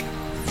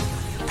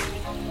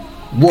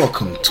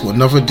Welcome to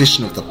another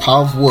edition of The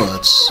Power of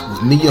Words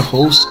with me, your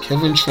host,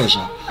 Kevin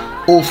Treasure,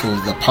 author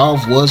of The Power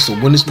of Words, The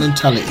Winner's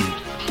Mentality.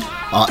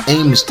 Our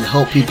aim is to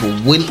help people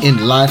win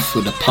in life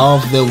through the power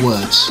of their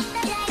words.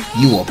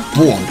 You are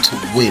born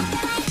to win.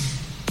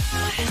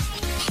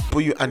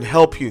 And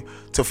help you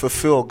to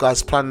fulfill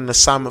God's plan and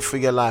assignment for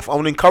your life. I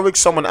want to encourage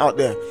someone out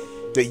there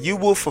that you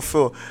will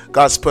fulfill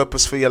God's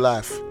purpose for your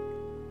life.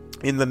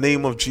 In the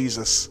name of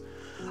Jesus.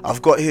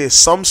 I've got here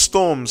some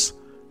storms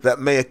that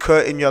may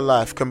occur in your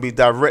life can be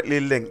directly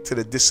linked to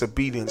the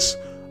disobedience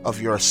of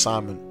your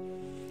assignment.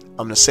 I'm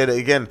going to say that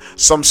again.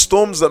 Some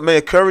storms that may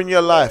occur in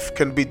your life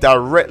can be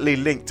directly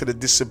linked to the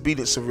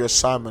disobedience of your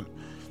assignment.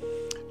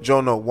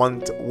 Jonah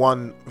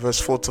 1 verse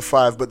 4 to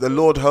 5. But the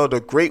Lord hurled a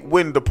great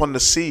wind upon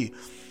the sea,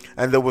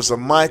 and there was a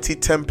mighty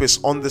tempest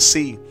on the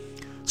sea,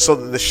 so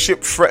that the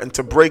ship threatened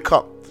to break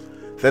up.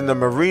 Then the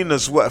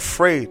mariners were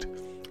afraid,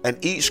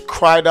 and each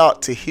cried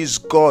out to his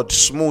God,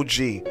 small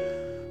g.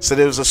 So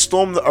there was a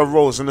storm that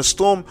arose, and the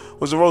storm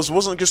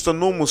wasn't just a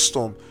normal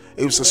storm.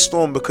 It was a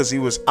storm because he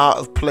was out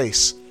of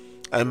place.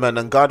 Amen.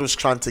 And God was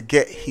trying to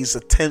get his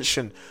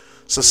attention.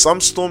 So some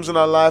storms in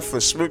our life are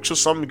spiritual,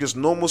 some just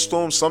normal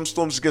storms, some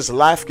storms because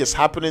life gets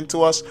happening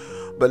to us.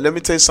 But let me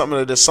tell you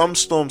something, there's some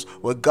storms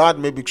where God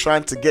may be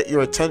trying to get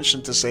your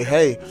attention to say,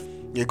 hey,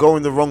 you're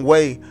going the wrong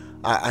way.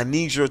 I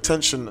need your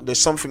attention. There's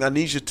something I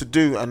need you to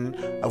do. And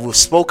we've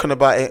spoken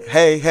about it.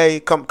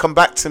 Hey, come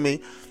back to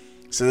me.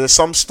 So there's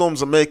some storms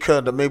that may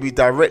occur that may be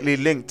directly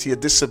linked to your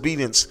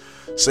disobedience.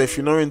 So if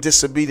you're not in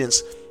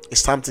disobedience,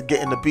 it's time to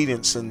get in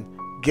obedience and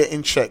get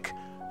in check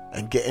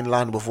and get in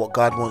line with what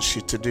God wants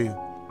you to do.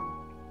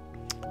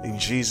 In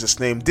Jesus'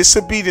 name.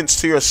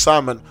 Disobedience to your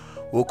assignment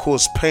will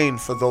cause pain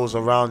for those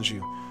around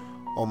you.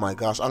 Oh my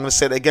gosh. I'm going to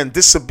say it again.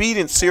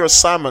 Disobedience to your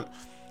assignment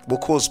will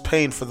cause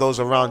pain for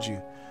those around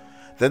you.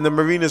 Then the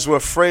mariners were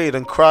afraid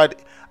and cried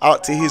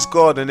out to his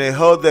God, and they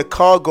hurled their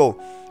cargo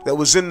that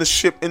was in the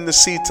ship in the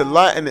sea to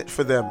lighten it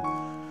for them.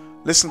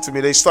 Listen to me.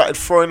 They started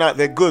throwing out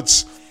their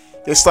goods.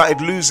 They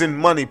started losing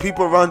money.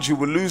 People around you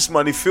will lose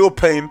money, feel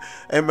pain,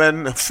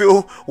 amen,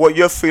 feel what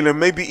you're feeling,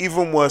 maybe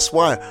even worse.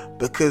 Why?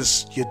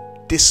 Because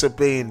you're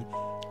disobeying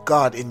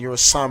God in your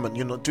assignment.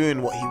 You're not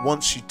doing what he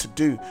wants you to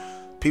do.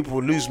 People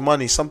will lose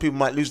money. Some people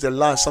might lose their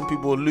lives. Some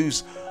people will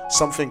lose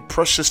something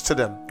precious to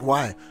them.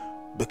 Why?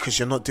 Because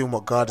you're not doing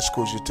what God has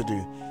called you to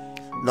do.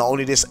 Not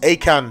only this,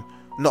 Achan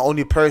not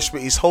only perished,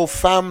 but his whole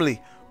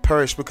family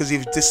perished because of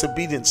his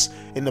disobedience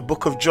in the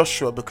book of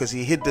Joshua, because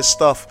he hid this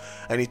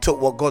stuff and he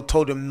took what God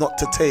told him not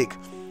to take.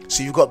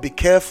 So you've got to be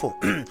careful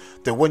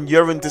that when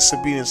you're in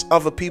disobedience,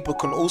 other people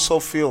can also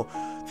feel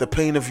the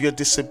pain of your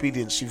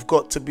disobedience. You've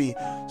got to be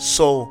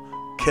so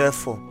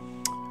careful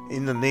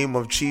in the name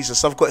of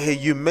Jesus. I've got here,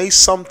 you may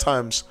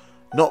sometimes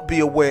not be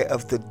aware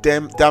of the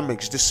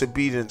damage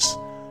disobedience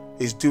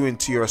is doing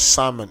to your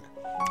assignment.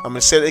 I'm going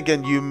to say it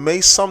again. You may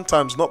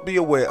sometimes not be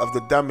aware of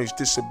the damage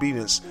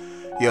disobedience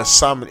your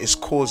assignment is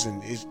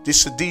causing.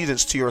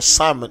 Disobedience to your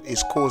assignment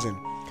is causing.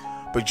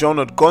 But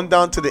Jonah had gone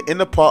down to the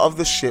inner part of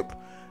the ship,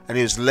 and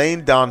he was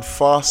laying down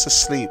fast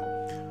asleep.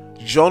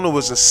 Jonah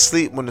was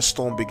asleep when the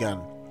storm began.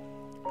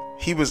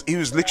 He was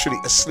literally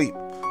asleep.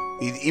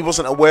 He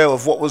wasn't aware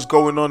of what was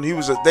going on.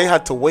 They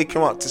had to wake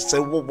him up to say,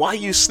 well, why are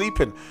you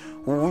sleeping?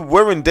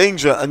 We're in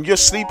danger and you're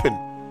sleeping.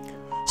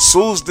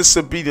 Saul's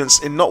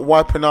disobedience in not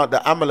wiping out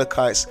the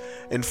Amalekites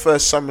in 1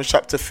 Samuel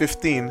chapter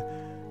 15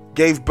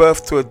 gave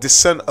birth to a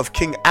descent of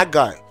King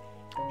Agag,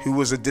 who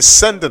was a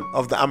descendant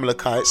of the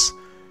Amalekites,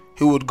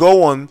 who would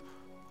go on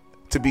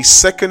to be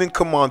second in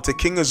command to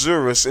King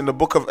Ahasuerus in the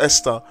book of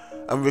Esther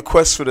and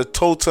request for the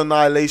total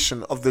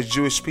annihilation of the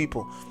Jewish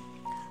people.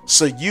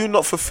 So you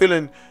not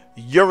fulfilling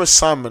your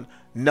assignment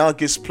now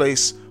gives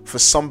place for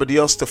somebody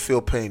else to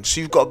feel pain. So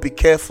you've got to be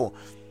careful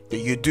that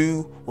you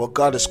do what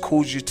God has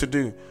called you to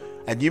do.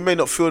 And you may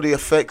not feel the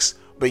effects,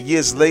 but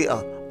years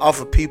later,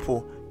 other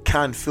people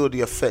can feel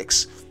the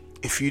effects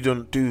if you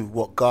don't do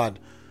what God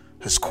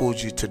has called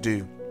you to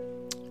do.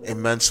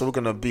 Amen. So we're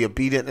going to be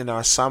obedient in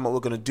our assignment.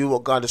 We're going to do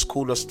what God has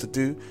called us to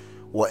do.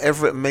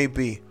 Whatever it may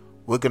be,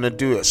 we're going to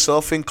do it.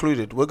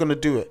 Self-included, we're going to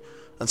do it.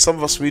 And some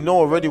of us, we know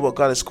already what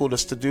God has called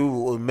us to do.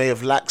 We may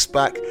have laxed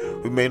back.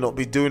 We may not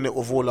be doing it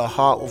with all our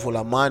heart, with all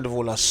our mind, with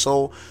all our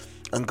soul.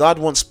 And God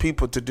wants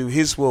people to do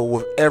his will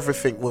with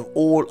everything, with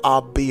all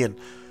our being.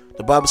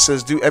 The Bible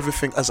says, do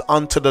everything as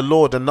unto the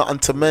Lord and not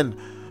unto men,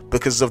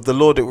 because of the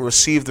Lord it will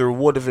receive the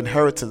reward of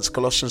inheritance,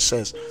 Colossians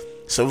says.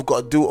 So we've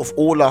got to do it with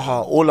all our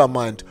heart, all our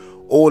mind,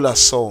 all our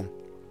soul.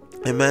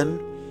 Amen.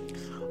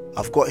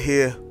 I've got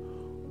here,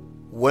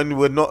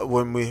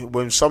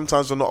 when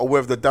sometimes we're not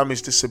aware of the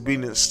damage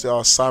disobedience to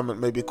our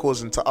assignment may be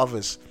causing to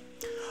others.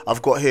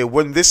 I've got here,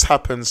 when this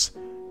happens,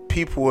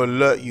 people will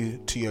alert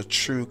you to your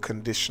true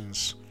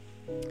conditions.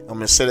 I'm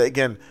going to say that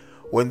again.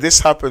 When this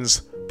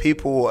happens,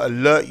 people will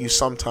alert you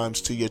sometimes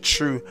to your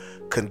true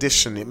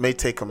condition. It may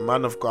take a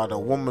man of God, a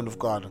woman of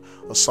God,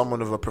 or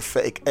someone of a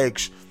prophetic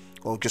edge,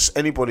 or just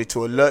anybody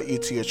to alert you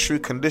to your true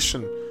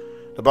condition.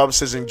 The Bible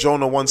says in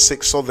Jonah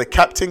 1:6, so the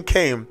captain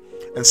came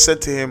and said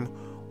to him,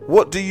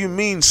 what do you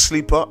mean,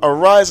 sleeper?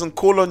 Arise and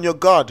call on your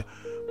God.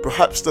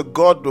 perhaps the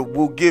God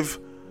will give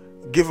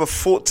a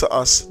thought to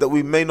us that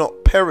we may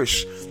not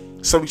perish.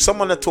 So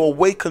someone had to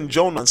awaken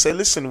Jonah and say,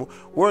 listen,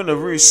 we're in a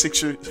really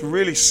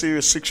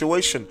serious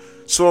situation.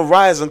 So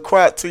arise and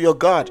cry out to your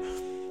God.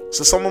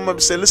 So someone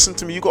might say, listen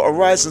to me, you got to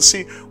rise and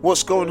see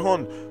what's going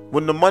on.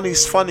 When the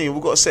money's funny,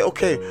 we've got to say,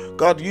 okay,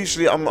 God,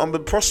 usually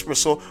I'm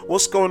prosperous. So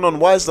what's going on?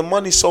 Why is the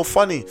money so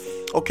funny?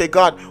 Okay,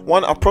 God,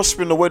 one, I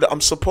prosper in the way that I'm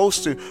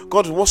supposed to.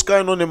 God, what's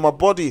going on in my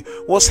body?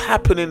 What's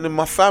happening in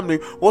my family?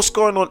 What's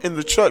going on in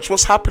the church?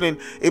 What's happening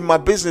in my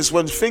business?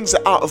 When things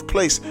are out of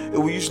place, it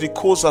will usually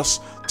cause us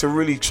to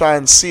really try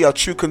and see our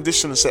true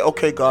condition and say,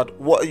 okay, God,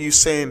 what are you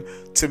saying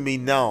to me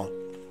now?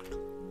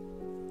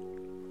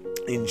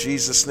 In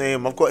Jesus'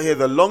 name, I've got here,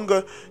 the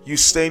longer you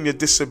stay in your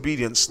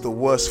disobedience, the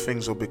worse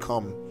things will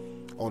become.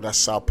 Oh, that's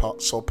so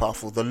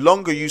powerful. The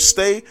longer you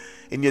stay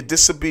in your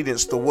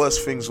disobedience, the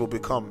worse things will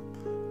become.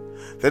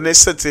 Then they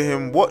said to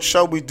him, what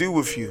shall we do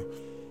with you,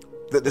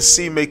 that the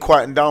sea may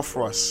quieten down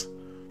for us?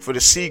 For the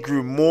sea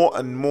grew more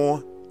and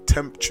more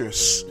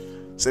tempestuous.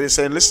 So they're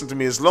saying, listen to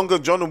me, as longer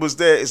Jonah was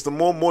there, it's the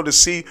more and more the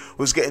sea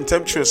was getting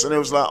tempestuous. And it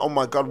was like, oh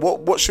my God,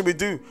 what should we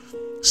do?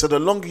 So the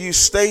longer you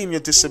stay in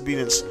your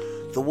disobedience,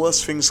 the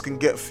worse things can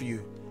get for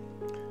you.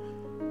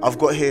 I've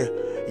got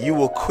here, you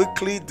will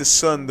quickly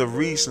discern the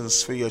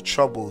reasons for your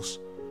troubles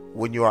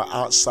when you are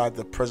outside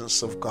the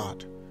presence of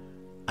God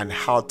and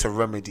how to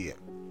remedy it.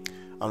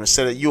 I'm going to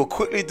say that you will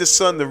quickly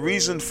discern the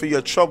reason for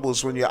your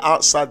troubles when you're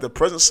outside the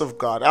presence of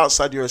God,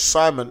 outside your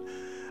assignment,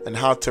 and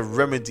how to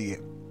remedy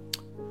it.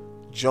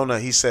 Jonah,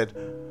 he said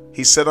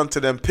unto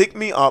them, pick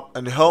me up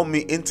and hurl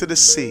me into the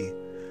sea.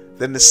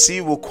 Then the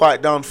sea will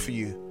quiet down for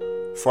you.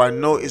 For I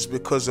know it's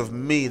because of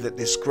me that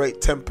this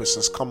great tempest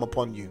has come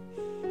upon you.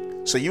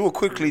 So you will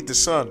quickly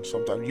discern.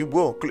 Sometimes you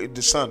will quickly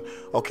discern.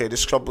 Okay,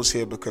 this trouble's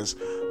here because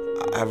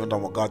I haven't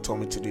done what God told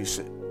me to do.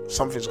 So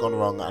something's gone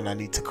wrong and I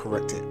need to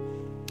correct it.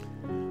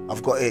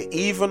 I've got it.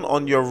 Even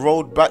on your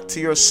road back to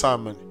your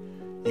assignment,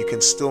 you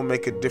can still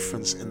make a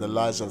difference in the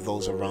lives of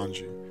those around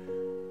you.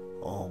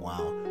 Oh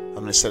wow. I'm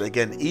going to say it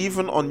again.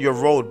 Even on your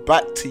road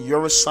back to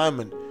your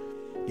assignment,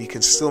 you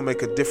can still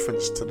make a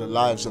difference to the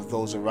lives of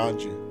those around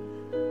you.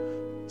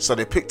 So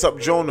they picked up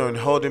Jonah and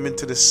hurled him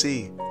into the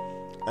sea,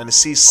 and the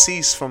sea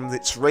ceased from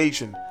its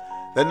raging.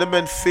 Then the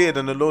men feared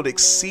the Lord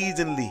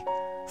exceedingly,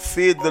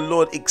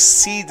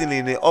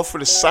 and they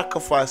offered a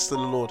sacrifice to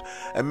the Lord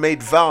and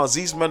made vows.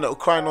 These men that were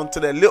crying unto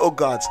their little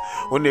gods,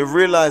 when they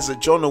realized that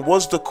Jonah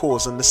was the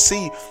cause, and the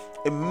sea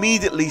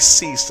immediately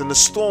ceased and the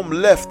storm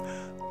left,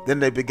 then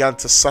they began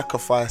to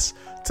sacrifice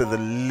to the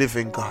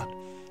living God.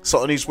 So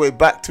on his way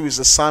back to his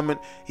assignment,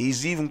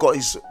 he's even got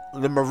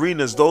the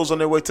mariners, those on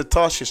their way to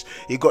Tarshish,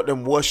 he got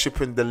them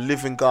worshipping the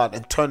living God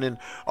and turning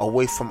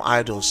away from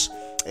idols.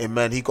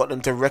 Amen. He got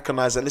them to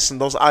recognize that, listen,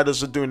 those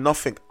idols are doing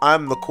nothing.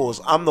 I'm the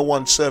cause. I'm the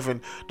one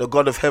serving the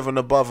God of heaven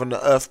above and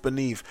the earth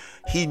beneath.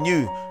 He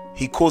knew.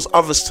 He caused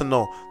others to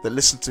know that,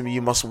 listen to me,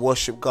 you must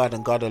worship God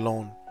and God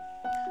alone.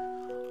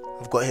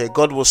 I've got here,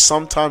 God will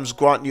sometimes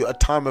grant you a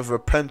time of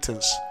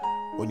repentance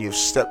when you've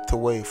stepped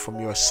away from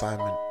your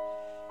assignment.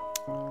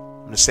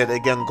 I'm going to say it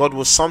again. God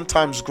will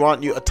sometimes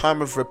grant you a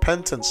time of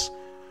repentance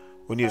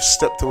when you've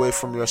stepped away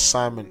from your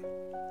assignment.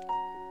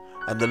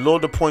 And the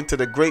Lord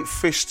appointed a great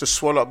fish to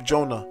swallow up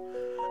Jonah.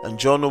 And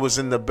Jonah was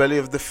in the belly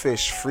of the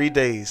fish 3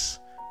 days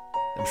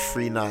and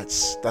 3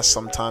 nights. That's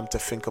some time to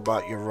think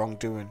about your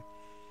wrongdoing.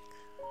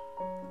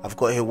 I've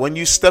got here, when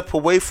you step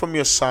away from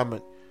your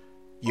assignment,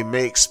 you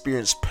may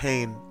experience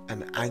pain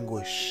and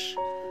anguish.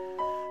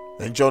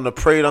 Then Jonah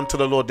prayed unto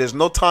the Lord. There's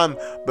no time,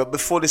 but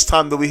before this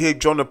time that we hear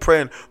Jonah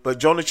praying. But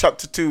Jonah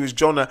chapter 2 is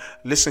Jonah,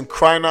 listen,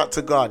 crying out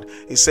to God.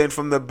 He's saying,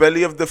 from the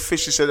belly of the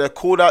fish, he said, I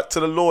called out to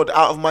the Lord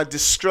out of my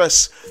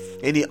distress,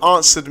 and he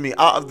answered me.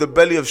 Out of the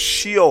belly of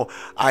Sheol,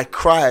 I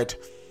cried.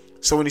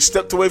 So when he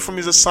stepped away from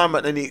his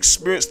assignment and he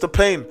experienced the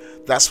pain,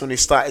 that's when he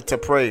started to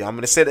pray. I'm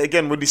going to say it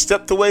again. When he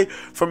stepped away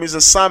from his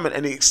assignment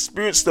and he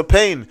experienced the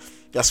pain,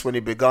 that's when he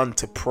began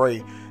to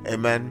pray.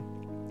 Amen.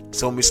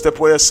 So when we step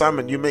away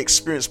assignment, you may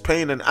experience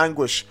pain and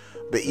anguish,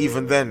 but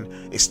even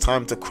then, it's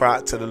time to cry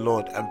out to the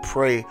Lord and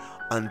pray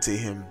unto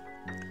him.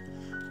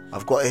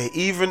 I've got here,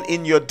 even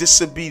in your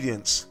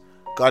disobedience,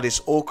 God is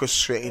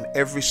orchestrating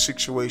every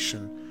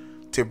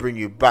situation to bring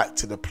you back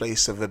to the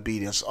place of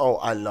obedience. Oh,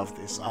 I love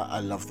this. I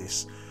love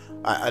this.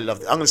 I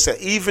love it. I'm going to say,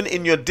 even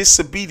in your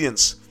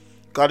disobedience,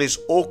 God is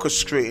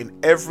orchestrating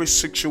every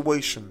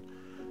situation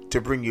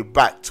to bring you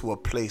back to a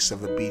place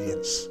of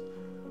obedience.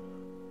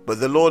 But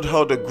the Lord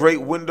hurled a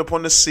great wind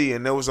upon the sea,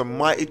 and there was a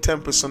mighty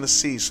tempest on the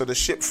sea, so the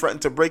ship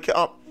threatened to break it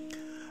up.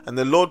 And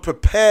the Lord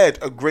prepared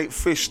a great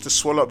fish to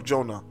swallow up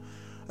Jonah.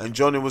 And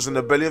Jonah was in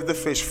the belly of the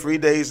fish 3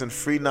 days and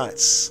 3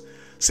 nights.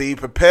 So he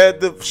prepared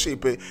the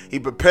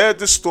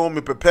storm,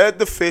 he prepared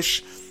the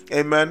fish.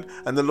 Amen.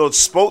 And the Lord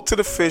spoke to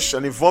the fish,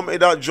 and he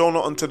vomited out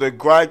Jonah onto the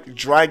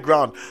dry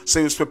ground. So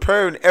he was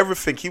preparing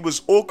everything. He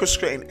was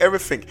orchestrating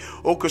everything.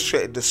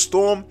 Orchestrated the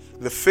storm,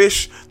 the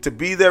fish, to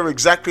be there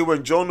exactly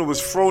when Jonah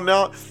was thrown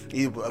out.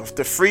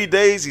 After 3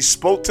 days, he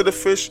spoke to the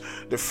fish.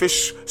 The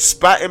fish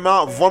spat him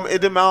out,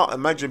 vomited him out.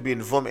 Imagine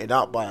being vomited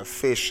out by a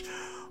fish.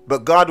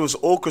 But God was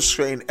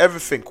orchestrating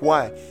everything.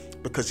 Why?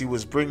 Because he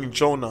was bringing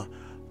Jonah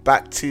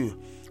back to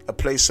a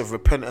place of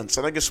repentance.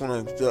 And I just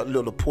want to do a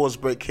little pause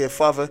break here.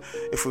 Father,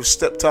 if we've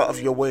stepped out of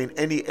your way in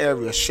any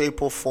area,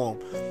 shape or form,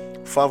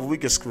 Father, we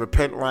just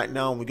repent right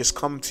now, and we just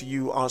come to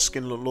you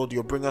asking, Lord,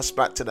 you'll bring us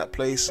back to that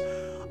place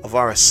of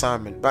our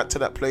assignment, back to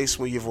that place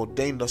where you've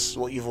ordained us,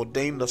 what you've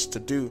ordained us to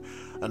do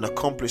and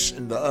accomplish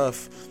in the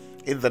earth.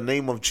 In the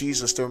name of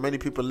Jesus, there are many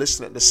people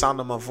listening at the sound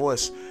of my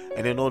voice,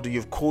 and in order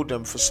you've called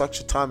them for such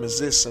a time as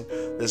this, and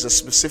there's a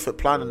specific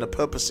plan and a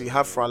purpose that you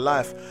have for our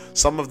life.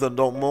 Some of them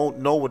don't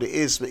know what it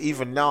is, but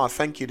even now I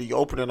thank you that you're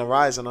opening our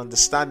eyes and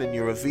understanding,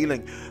 you're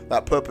revealing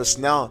that purpose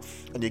now,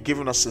 and you're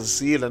giving us a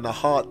zeal and a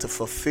heart to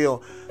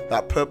fulfill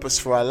that purpose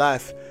for our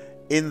life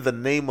in the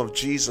name of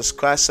Jesus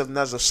Christ of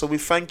Nazareth. So we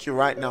thank you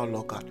right now,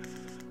 Lord God.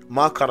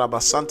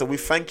 Makarabasanta, we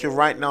thank you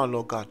right now,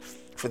 Lord God,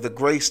 for the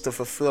grace to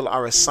fulfill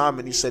our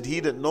assignment. He said,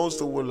 he that knows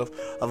the will of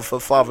the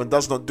Father and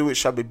does not do it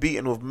shall be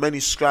beaten with many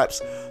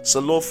stripes. So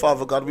Lord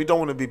Father God, we don't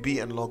want to be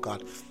beaten, Lord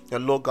God.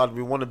 And Lord God,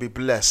 we want to be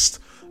blessed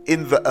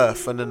in the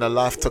earth and in the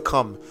life to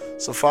come.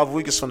 So Father,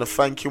 we just want to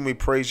thank you and we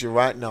praise you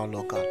right now,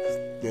 Lord God.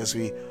 As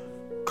we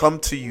come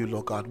to you,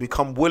 Lord God, we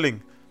come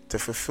willing to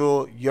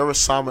fulfill your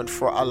assignment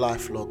for our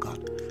life, Lord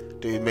God.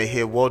 That we may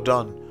hear, well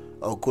done,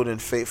 O good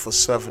and faithful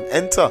servant.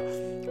 Enter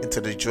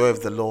into the joy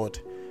of the Lord.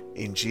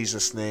 In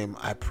Jesus' name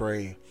I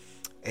pray.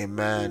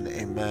 Amen,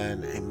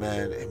 amen,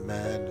 amen,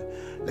 amen.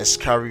 Let's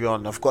carry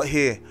on. I've got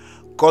here,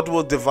 God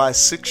will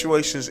devise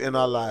situations in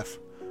our life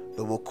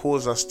that will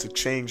cause us to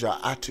change our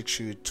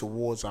attitude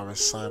towards our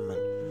assignment.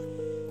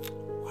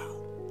 Wow.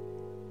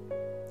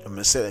 I'm going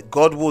to say that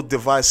God will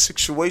devise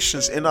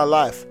situations in our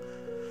life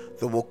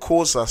that will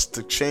cause us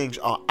to change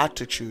our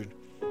attitude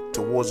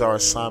towards our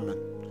assignment.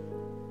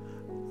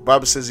 The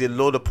Bible says the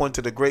Lord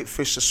appointed a great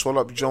fish to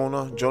swallow up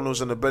Jonah. Jonah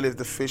was in the belly of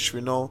the fish.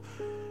 We know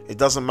it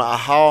doesn't matter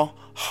how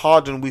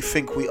hardened we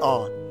think we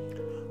are.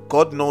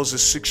 God knows the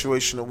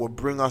situation that will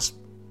bring us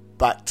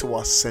back to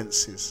our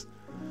senses.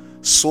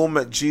 Saul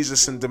met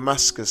Jesus in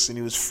Damascus, and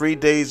he was 3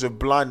 days of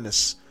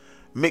blindness,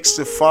 mixed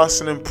with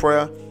fasting and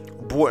prayer,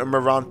 brought him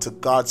around to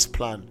God's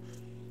plan.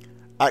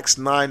 Acts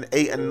 9,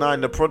 8 and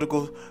 9, the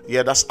prodigal,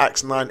 that's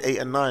Acts 9, 8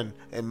 and 9.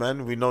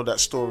 Amen. We know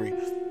that story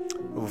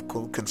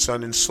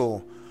concerning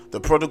Saul. The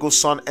prodigal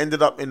son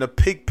ended up in a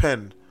pig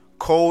pen,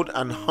 cold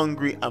and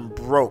hungry and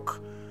broke.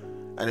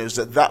 And it was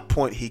at that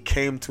point he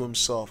came to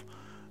himself.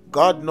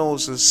 God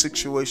knows the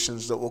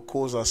situations that will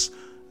cause us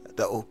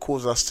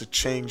to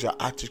change our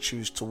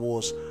attitudes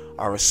towards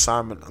our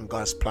assignment and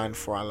God's plan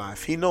for our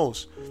life. He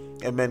knows.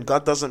 Amen.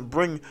 God doesn't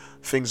bring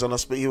things on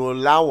us, but he will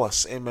allow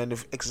us. Amen.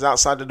 If it's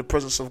outside of the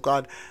presence of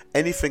God,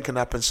 anything can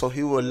happen. So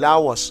he will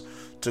allow us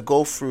to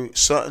go through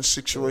certain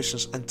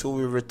situations until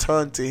we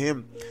return to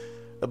him.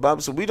 The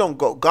Bible says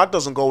God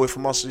doesn't go away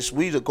from us, it's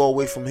we that go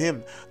away from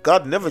him.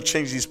 God never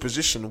changed his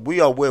position. We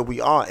are where we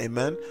are,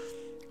 amen.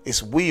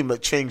 It's we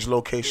that change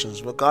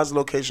locations, but God's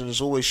location is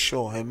always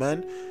sure,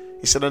 amen.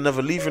 He said, I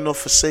never leave you nor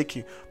forsake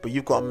you, but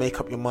you've got to make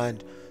up your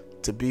mind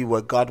to be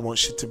where God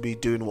wants you to be,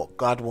 doing what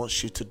God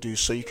wants you to do,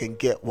 so you can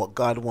get what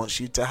God wants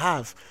you to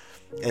have,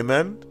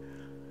 amen.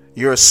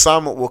 Your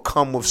assignment will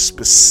come with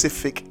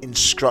specific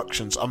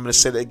instructions. I'm going to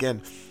say that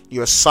again.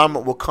 Your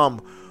assignment will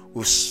come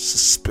with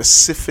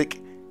specific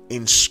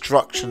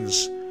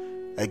instructions.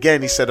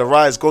 Again, he said,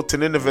 arise, go to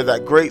Nineveh,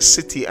 that great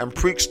city, and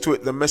preach to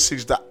it the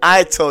message that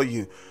I tell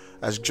you.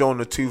 As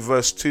Jonah 2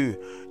 verse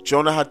 2.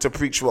 Jonah had to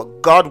preach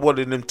what God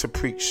wanted him to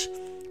preach,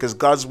 because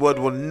God's word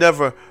will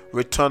never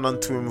return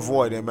unto him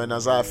void. Amen.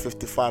 Isaiah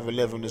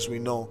 55:11, as we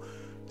know.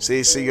 So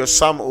your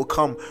assignment will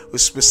come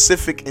with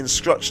specific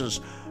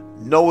instructions.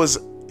 Noah's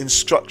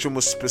instruction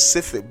was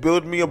specific.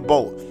 Build me a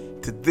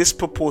boat to this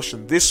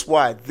proportion, this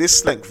wide,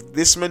 this length,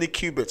 this many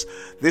cubits,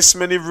 this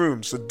many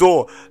rooms, the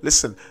door.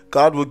 Listen,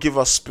 God will give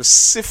us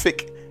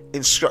specific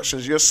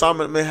instructions. Your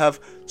assignment may have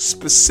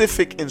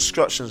specific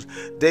instructions.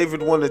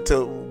 David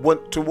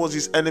went towards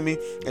his enemy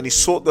and he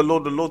sought the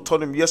Lord. The Lord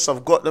told him, yes,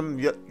 I've got them.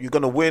 You're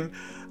going to win.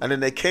 And then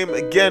they came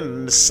again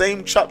in the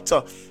same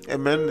chapter.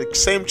 Amen. The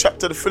same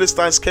chapter, the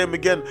Philistines came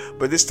again,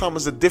 but this time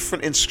was a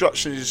different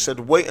instruction. He said,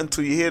 wait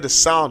until you hear the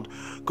sound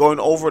going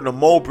over in the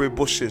mulberry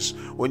bushes.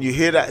 When you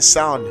hear that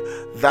sound,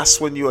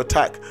 that's when you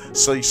attack.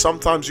 So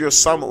sometimes your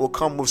assignment will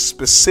come with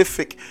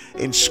specific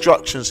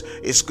instructions.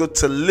 It's good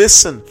to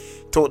listen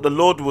to what the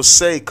Lord will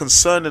say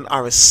concerning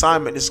our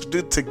assignment. It's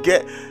good to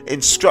get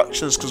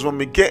instructions, because when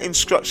we get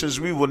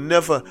instructions, we will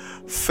never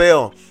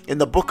fail. In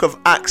the book of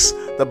Acts,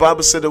 the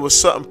Bible said there were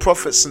certain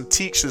prophets and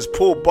teachers,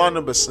 Paul,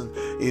 Barnabas, and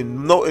he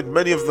noted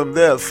many of them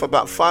there, for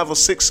about 5 or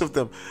 6 of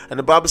them. And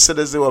the Bible said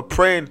as they were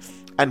praying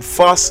and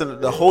fasting,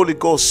 the Holy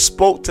Ghost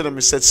spoke to them.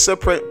 He said,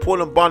 separate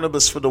Paul and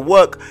Barnabas for the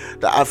work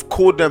that I've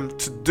called them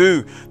to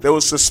do. There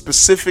was a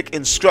specific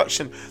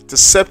instruction to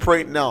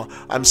separate now.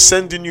 I'm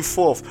sending you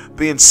forth,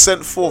 being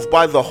sent forth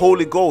by the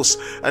Holy Ghost.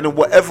 And in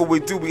whatever we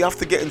do, we have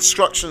to get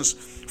instructions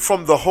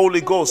from the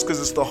Holy Ghost, because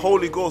it's the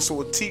Holy Ghost who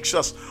will teach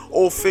us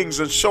all things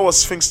and show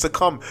us things to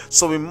come.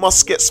 So we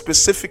must get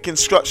specific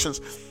instructions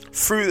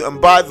through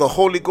and by the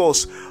Holy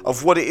Ghost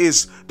of what it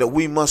is that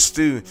we must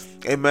do.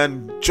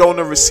 Amen.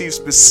 Jonah received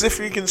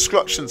specific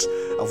instructions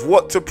of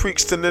what to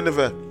preach to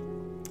Nineveh.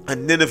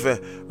 And Nineveh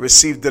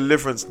received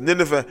deliverance.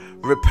 Nineveh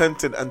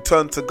repented and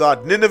turned to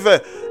God.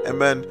 Nineveh,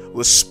 amen,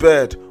 was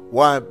spared.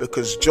 Why?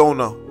 Because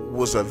Jonah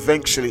was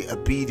eventually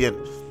obedient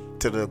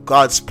to the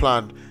God's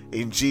plan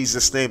in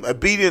Jesus' name.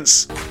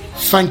 Obedience.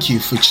 Thank you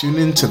for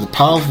tuning in to the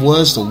Power of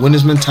Words, the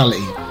Winner's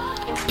Mentality.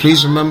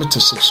 Please remember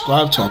to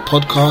subscribe to our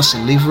podcast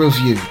and leave a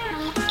review.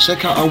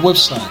 Check out our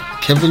website,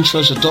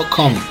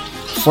 kevintreasure.com.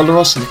 Follow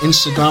us on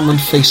Instagram and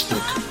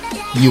Facebook.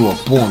 You are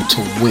born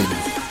to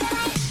win.